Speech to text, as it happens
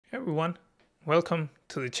Hey everyone, welcome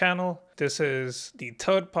to the channel. This is the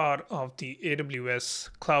third part of the AWS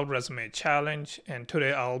Cloud Resume challenge, and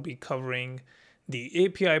today I'll be covering the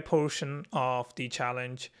API portion of the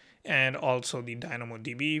challenge and also the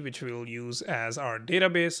DynamoDB, which we'll use as our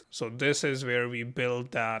database. So this is where we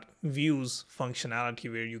build that views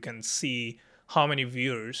functionality where you can see how many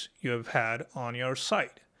viewers you have had on your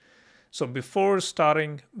site. So before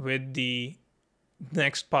starting with the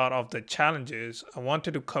next part of the challenges, I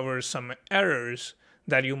wanted to cover some errors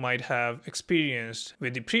that you might have experienced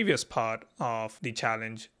with the previous part of the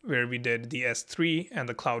challenge where we did the S3 and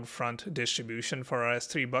the CloudFront distribution for our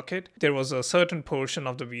S3 bucket. There was a certain portion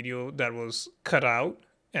of the video that was cut out,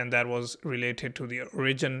 and that was related to the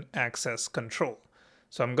origin access control.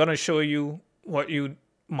 So I'm going to show you what you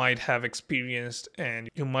might have experienced,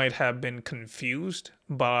 and you might have been confused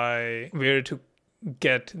by where to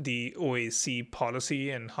get the OAC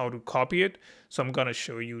policy and how to copy it. So I'm going to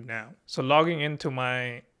show you now. So logging into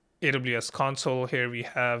my AWS console, here we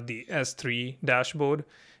have the S3 dashboard,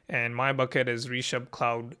 and my bucket is Rishabh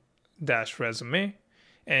Cloud Resume.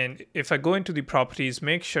 And if I go into the properties,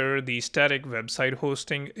 make sure the static website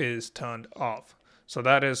hosting is turned off. So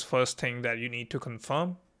that is first thing that you need to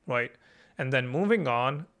confirm, right? And then moving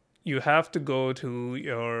on, you have to go to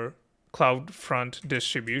your CloudFront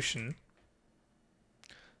distribution.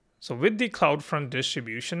 So with the CloudFront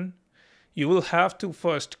distribution, you will have to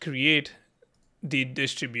first create the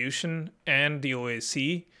distribution and the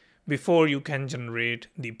OAC before you can generate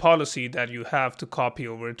the policy that you have to copy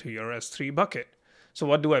over to your S3 bucket. So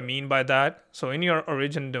what do I mean by that? So in your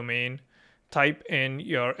origin domain, type in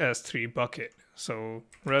your S3 bucket. So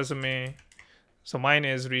resume, so mine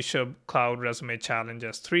is Rishabh Cloud Resume Challenge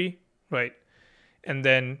S3, right? And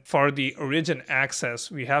then for the origin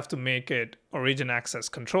access, we have to make it origin access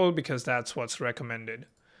control because that's what's recommended.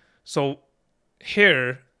 So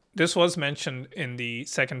here, this was mentioned in the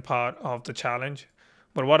second part of the challenge,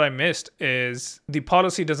 but what I missed is the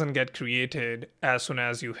policy doesn't get created as soon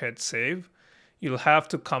as you hit save. You'll have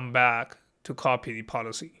to come back to copy the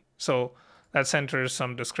policy. So let's enter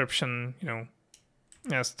some description,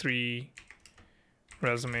 S3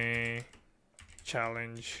 resume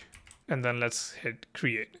challenge, and then let's hit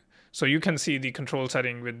create. So you can see the control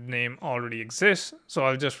setting with name already exists. So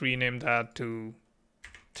I'll just rename that to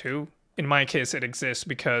 2. In my case, it exists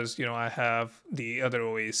because I have the other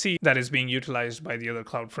OAC that is being utilized by the other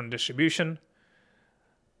CloudFront distribution.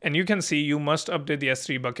 And you can see you must update the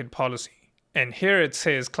S3 bucket policy. And here it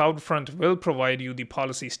says CloudFront will provide you the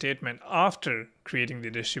policy statement after creating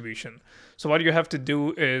the distribution. So what you have to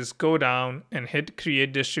do is go down and hit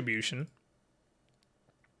create distribution.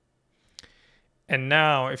 And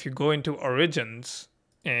now if you go into origins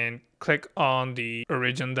and click on the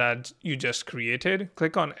origin that you just created,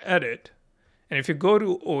 click on edit. And if you go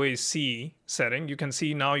to OAC setting, you can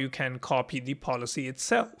see now you can copy the policy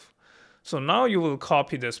itself. So now you will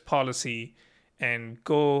copy this policy and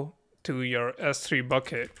go to your S3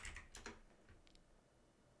 bucket.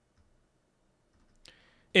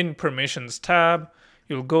 In permissions tab,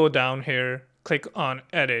 you'll go down here, click on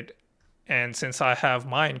edit. And since I have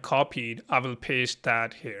mine copied, I will paste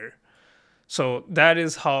that here. So that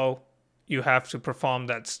is how you have to perform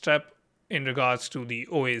that step in regards to the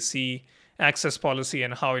OAC access policy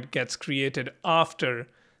and how it gets created after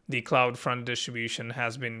the CloudFront distribution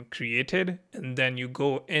has been created. And then you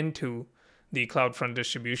go into the CloudFront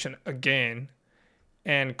distribution again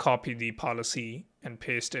and copy the policy and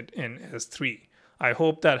paste it in S3. I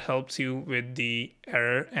hope that helps you with the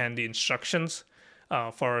error and the instructions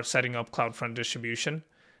for setting up CloudFront distribution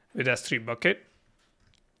with S3 bucket.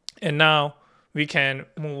 And now we can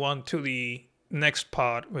move on to the next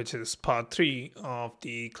part, which is part 3 of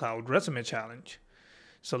the Cloud Resume challenge.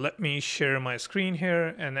 So let me share my screen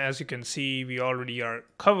here. And as you can see, we already are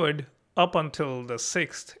covered up until the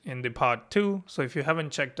 6th in the part 2. So if you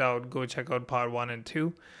haven't checked out, go check out part 1 and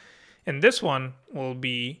 2. And this one will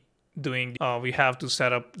be doing, we have to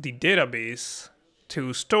set up the database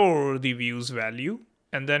to store the views value.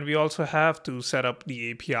 And then we also have to set up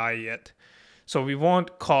the API yet. So we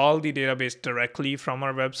won't call the database directly from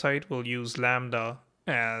our website. We'll use Lambda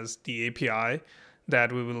as the API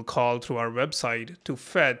that we will call through our website to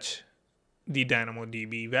fetch the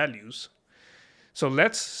DynamoDB values. So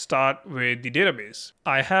let's start with the database.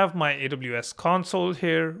 I have my AWS console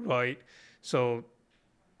here, right? So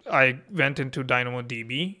I went into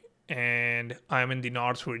DynamoDB and I'm in the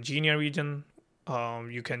North Virginia region.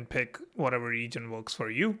 You can pick whatever region works for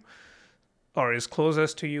you or is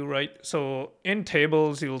closest to you, right? So in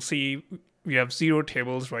tables, you'll see we have 0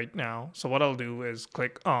 tables right now. So what I'll do is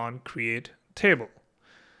click on create table.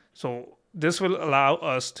 So this will allow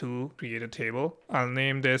us to create a table. I'll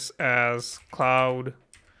name this as Cloud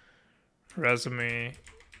Resume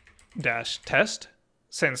 -test,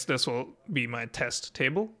 since this will be my test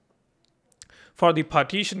table. For the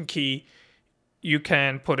partition key, you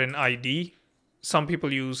can put an ID. Some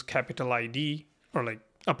people use capital ID or like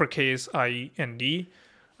uppercase I and D.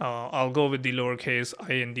 I'll go with the lowercase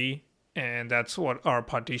I and D, and that's what our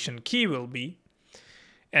partition key will be.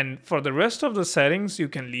 And for the rest of the settings, you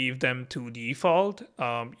can leave them to default.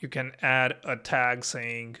 You can add a tag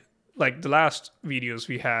saying, like the last videos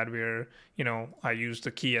we had where, I used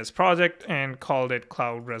the key as project and called it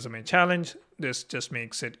Cloud Resume Challenge. This just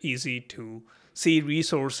makes it easy to see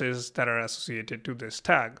resources that are associated to this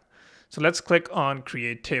tag. So let's click on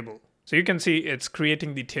Create Table. So you can see it's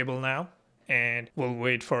creating the table now, and we'll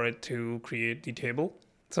wait for it to create the table.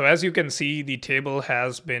 So as you can see, the table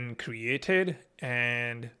has been created,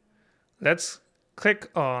 and let's click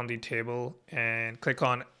on the table and click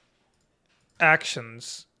on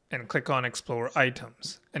Actions and click on Explore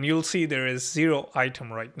Items. And you'll see there is 0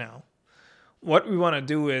 item right now. What we want to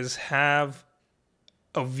do is have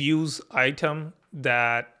a views item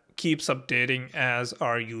that keeps updating as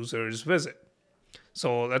our users visit.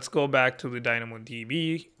 So let's go back to the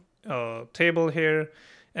DynamoDB table here,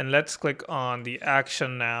 and let's click on the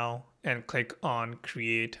action now and click on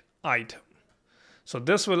Create Item. So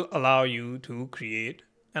this will allow you to create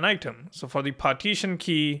an item. So for the partition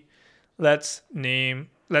key, let's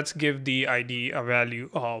give the ID a value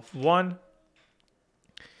of 1,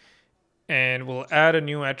 and we'll add a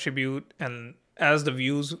new attribute, and as the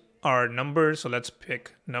views are numbers, so let's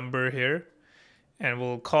pick number here, and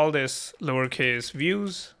we'll call this lowercase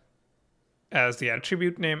views as the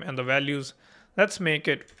attribute name, and the values, let's make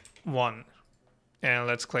it 1, and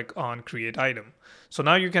let's click on Create Item. So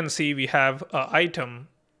now you can see we have an item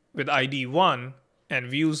with ID 1 and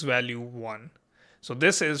views value 1. So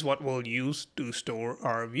this is what we'll use to store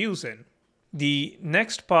our views in. The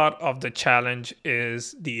next part of the challenge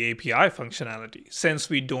is the API functionality. Since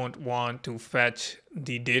we don't want to fetch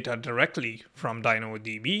the data directly from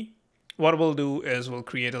DynamoDB, what we'll do is we'll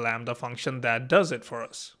create a Lambda function that does it for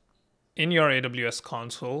us. In your AWS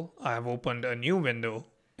console, I have opened a new window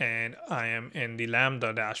and I am in the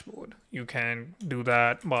Lambda dashboard. You can do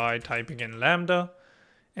that by typing in Lambda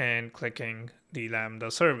and clicking the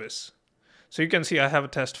Lambda service. So you can see I have a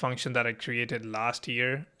test function that I created last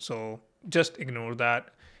year, so just ignore that.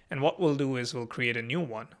 And what we'll do is we'll create a new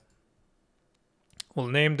one. We'll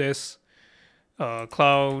name this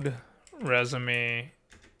Cloud Resume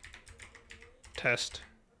Test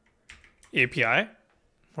API,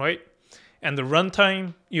 right? And the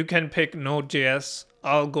runtime, you can pick Node.js.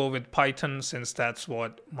 I'll go with Python since that's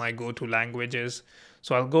what my go-to language is.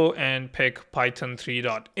 So I'll go and pick Python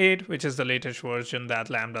 3.8, which is the latest version that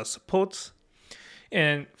Lambda supports.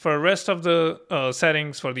 And for the rest of the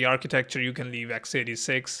settings for the architecture, you can leave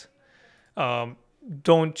x86.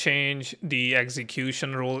 Don't change the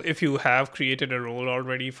execution role. If you have created a role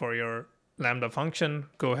already for your Lambda function,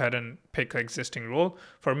 go ahead and pick existing role.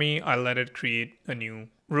 For me, I'll let it create a new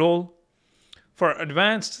role. For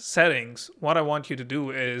advanced settings, what I want you to do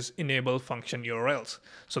is enable function URLs.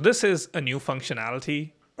 So this is a new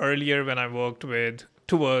functionality. Earlier, when I worked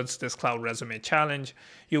towards this Cloud Resume challenge,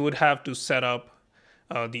 you would have to set up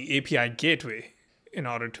the API gateway in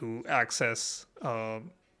order to access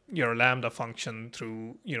your Lambda function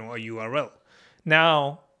through a URL.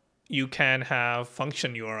 Now you can have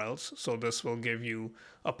function URLs. So this will give you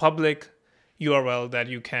a public URL that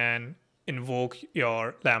you can invoke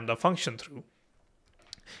your Lambda function through.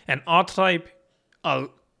 And auth type,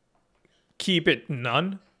 I'll keep it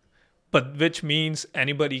none, but which means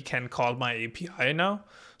anybody can call my API now.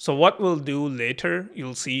 So what we'll do later,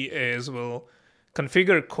 you'll see, is we'll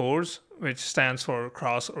configure CORS, which stands for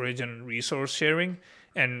cross-origin resource sharing.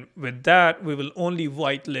 And with that, we will only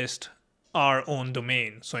whitelist our own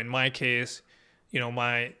domain. So in my case,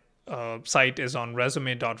 my site is on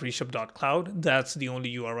resume.reshape.cloud. That's the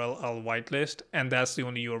only URL I'll whitelist, and that's the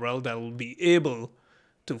only URL that will be able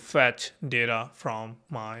to fetch data from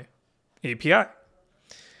my API.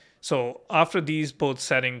 So after these both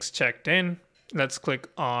settings checked in, let's click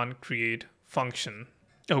on Create Function.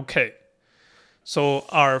 Okay, so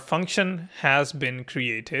our function has been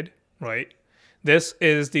created, right? This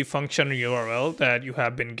is the function URL that you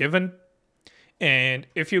have been given. And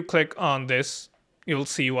if you click on this, you'll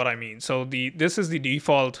see what I mean. So this is the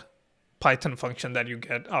default Python function that you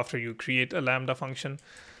get after you create a Lambda function.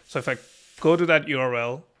 So if I go to that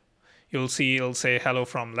URL, you'll see it'll say hello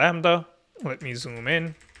from Lambda. Let me zoom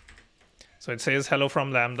in. So it says hello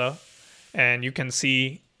from Lambda, and you can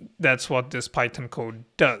see that's what this Python code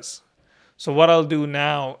does. So what I'll do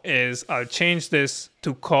now is I'll change this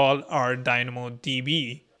to call our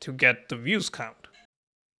DynamoDB to get the views count.